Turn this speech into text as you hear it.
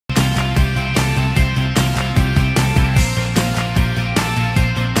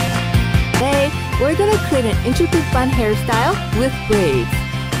we're gonna create an intricate bun hairstyle with braids.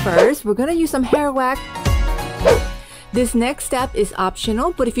 First, we're gonna use some hair wax. This next step is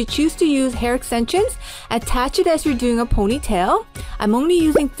optional, but if you choose to use hair extensions, attach it as you're doing a ponytail. I'm only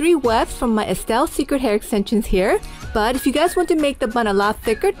using 3 wefts from my Estelle Secret hair extensions here, but if you guys want to make the bun a lot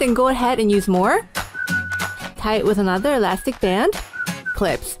thicker, then go ahead and use more. Tie it with another elastic band,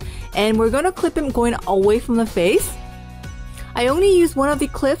 clips, and we're gonna clip them going away from the face. I only used one of the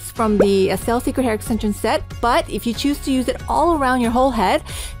clips from the Estelle Secret hair extension set, but if you choose to use it all around your whole head,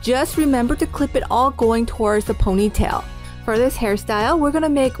 just remember to clip it all going towards the ponytail. For this hairstyle, we're gonna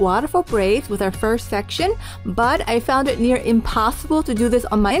make waterfall braids with our first section, but I found it near impossible to do this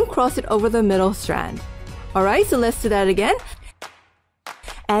on my own and cross it over the middle strand. Alright, so let's do that again.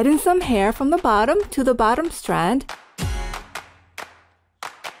 Add in some hair from the bottom to the bottom strand.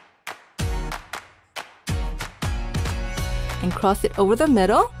 And cross it over the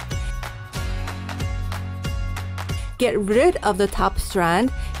middle. Get rid of the top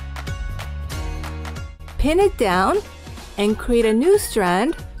strand. Pin it down and create a new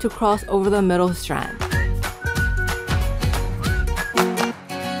strand to cross over the middle strand.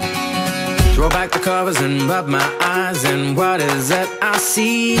 Throw back the covers and rub my eyes, and what is that I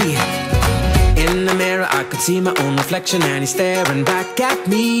see? In the mirror I could see my own reflection, and he's staring back at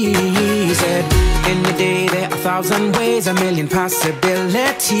me. He said, in the day there are 1,000 ways, a million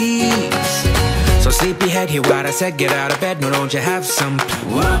possibilities. So sleepyhead, hear what I said, get out of bed, no, don't you have some?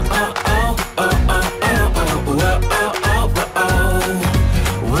 Whoa, oh, oh, oh, oh, oh, whoa, oh, oh,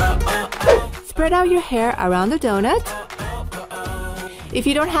 oh, oh. Spread out your hair around the donut. If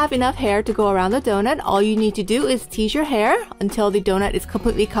you don't have enough hair to go around the donut, all you need to do is tease your hair until the donut is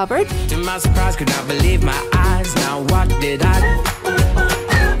completely covered. To my surprise, could not believe my eyes. Now what did I do?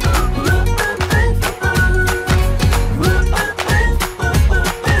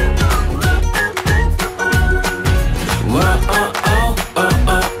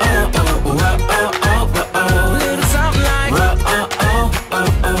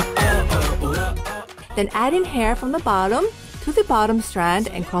 Then add in hair from the bottom to the bottom strand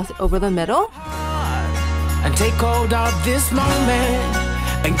and cross it over the middle. And take hold of this moment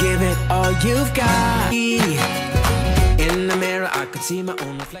and give it all you've got. In the mirror I could see my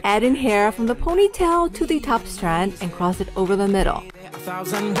own reflection. Add in hair from the ponytail to the top strand and cross it over the middle.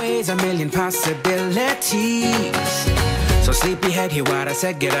 1,000 ways, a million possibilities. So sleepyhead, hear what I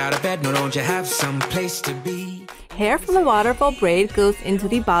said, get out of bed, no, don't you have some place to be? Hair from the waterfall braid goes into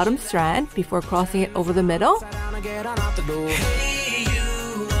the bottom strand before crossing it over the middle. Hey,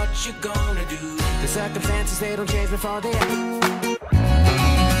 you, what you gonna do? The circumstances, they don't change before they are.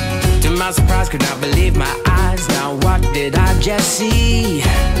 To my surprise, could not believe my eyes. Now what did I just see?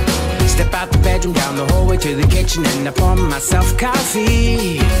 Step out the bedroom, down the hallway to the kitchen, and I pour myself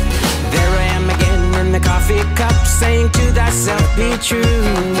coffee. There I am again in the coffee cup, saying to thyself, be true.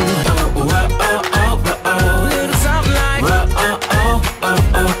 Oh, oh, oh, oh, oh, oh. Little something like oh, oh, oh, oh,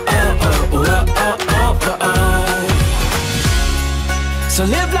 oh, oh, oh, oh, oh, oh, oh. So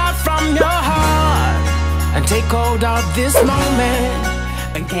live life from your heart and take hold of this moment.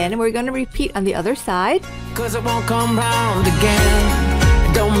 And we're going to repeat on the other side. Cause it won't come round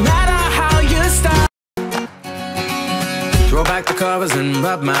again. Don't matter how you start. Throw back the covers and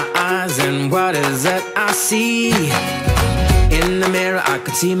rub my eyes, and what is that I see? In the mirror I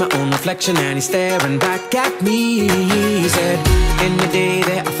could see my own reflection, and he's staring back at me. He said, in the day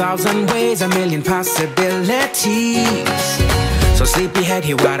there are 1,000 ways, a million possibilities. So sleepyhead,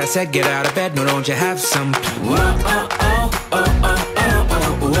 hear what I said, get out of bed, no, don't you have some? Whoa, oh, oh, oh, oh, oh,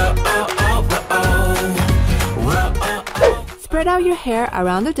 whoa, oh, oh, oh, whoa, oh, oh. Spread out your hair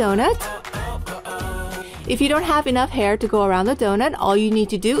around the donut. If you don't have enough hair to go around the donut, all you need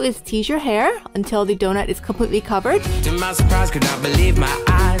to do is tease your hair until the donut is completely covered. To my surprise, could not believe my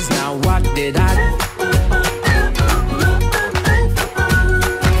eyes. Now what did I do?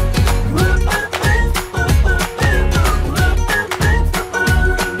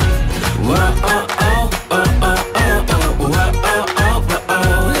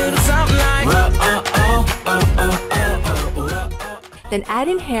 Then add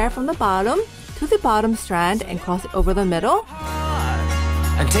in hair from the bottom to the bottom strand and cross it over the middle.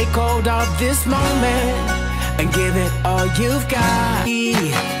 And take hold of this moment and give it all you've got.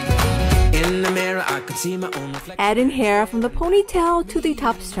 In the mirror I could see my own reflection. Add in hair from the ponytail to the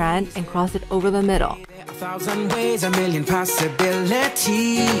top strand and cross it over the middle. 1,000 ways, a million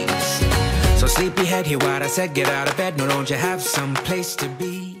possibilities. So sleepyhead, hear what I said, get out of bed, no, don't you have some place to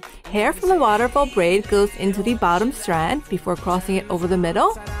be? Hair from the waterfall braid goes into the bottom strand before crossing it over the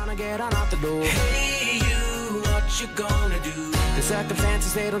middle. Hey, you, what you gonna do? The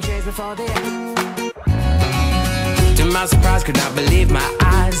circumstances, they don't change before they To my surprise, could not believe my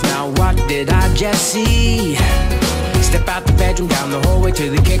eyes. Now what did I just see? Step out the bedroom, down the hallway to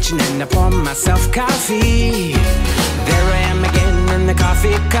the kitchen, and I pour myself coffee. There I am again in the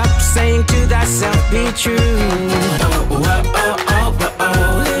coffee cup, saying to thyself, be true. Oh, oh, oh, oh, oh,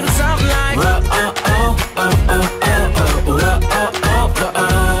 oh. Little something like oh, oh, oh, oh, oh, oh, oh, oh, oh, oh.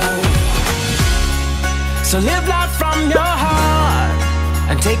 So live life from your heart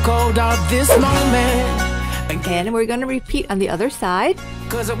and take hold of this moment. And we're going to repeat on the other side.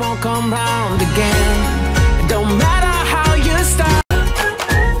 Cause it won't come round again. It don't matter how you start.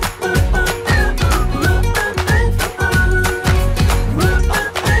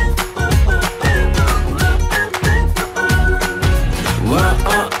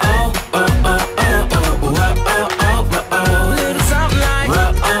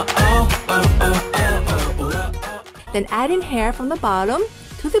 Then add in hair from the bottom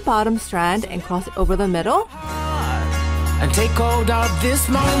to the bottom strand and cross it over the middle. And take hold of this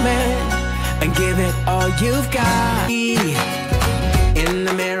moment and give it all you've got. In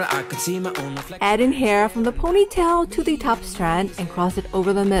the mirror I could see my own reflection. Add in hair from the ponytail to the top strand and cross it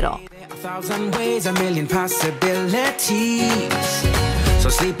over the middle. 1,000 ways, a million possibilities. So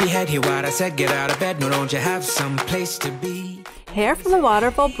sleepyhead, hear what I said, get out of bed. No, don't you have some place to be? Hair from the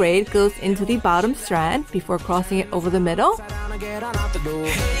waterfall braid goes into the bottom strand before crossing it over the middle.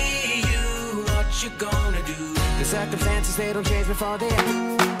 Hey, you, what you gonna do? The circumstances, they don't change before they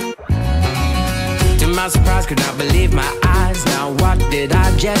To my surprise, could not believe my eyes. Now what did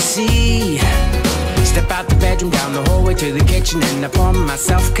I just see? Step out the bedroom, down the hallway to the kitchen, and I pour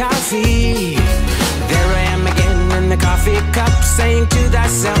myself coffee. There I am again in the coffee cup, saying to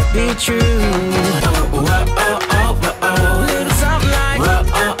thyself, be true. Oh, oh, oh, oh, oh, oh. Little something like oh,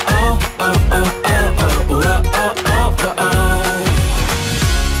 oh, oh, oh, oh, oh, oh, oh, oh, oh.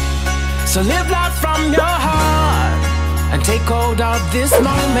 So live life from your heart and take hold of this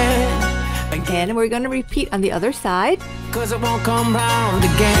moment. And we're going to repeat on the other side. Cause it won't come round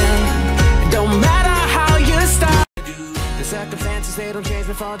again. It don't matter how you start. The circumstances, they don't change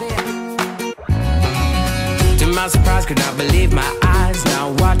before they To my surprise, could not believe my eyes.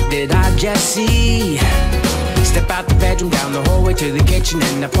 Now what did I just see? Step out the bedroom, down the hallway to the kitchen,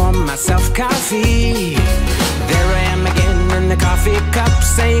 and I pour myself coffee. There I am again in the coffee cup,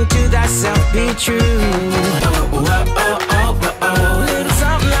 saying to thyself, be true. Oh, oh, oh, oh, oh, oh. Little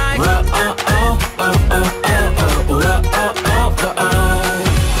something like oh, oh, oh, oh, oh, oh, oh, oh, oh, oh.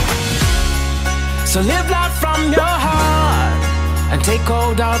 So live life from your heart and take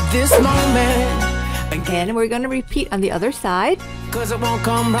hold of this moment. And we're going to repeat on the other side. Cause it won't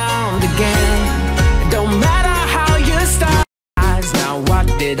come round again. It don't matter how you start. Now what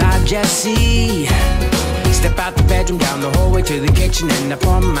did I just see? Step out the bedroom, down the hallway to the kitchen, and I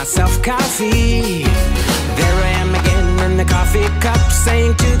pour myself coffee. There I am again in the coffee cup,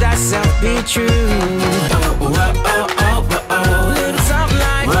 saying to thyself, be true. Oh, oh, oh, oh, oh, oh. Little something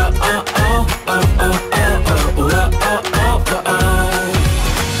like oh, oh, oh, oh, oh, oh, oh, oh, oh.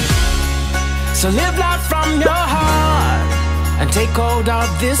 So live life from your heart and take hold of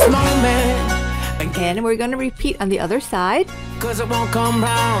this moment. And we're going to repeat on the other side. Cause it won't come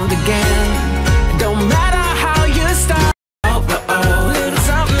round again. It don't matter how you start. Oh, oh, oh. Little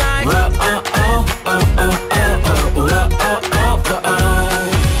something like oh, oh, oh, oh, oh, oh, oh, oh, oh.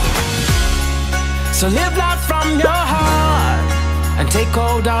 So live life from your heart and take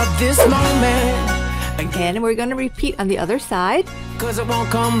hold of this moment. And we're going to repeat on the other side. Cause it won't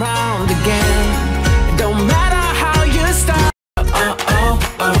come round again. It don't matter how you start. Oh, oh,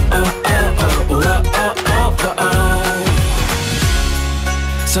 oh, oh, oh, oh, oh, oh, oh.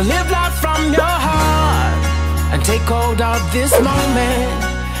 So live life from your heart and take hold of this moment.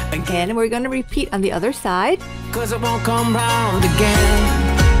 And we're going to repeat on the other side. Cause it won't come round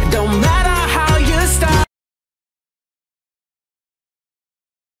again. It don't matter.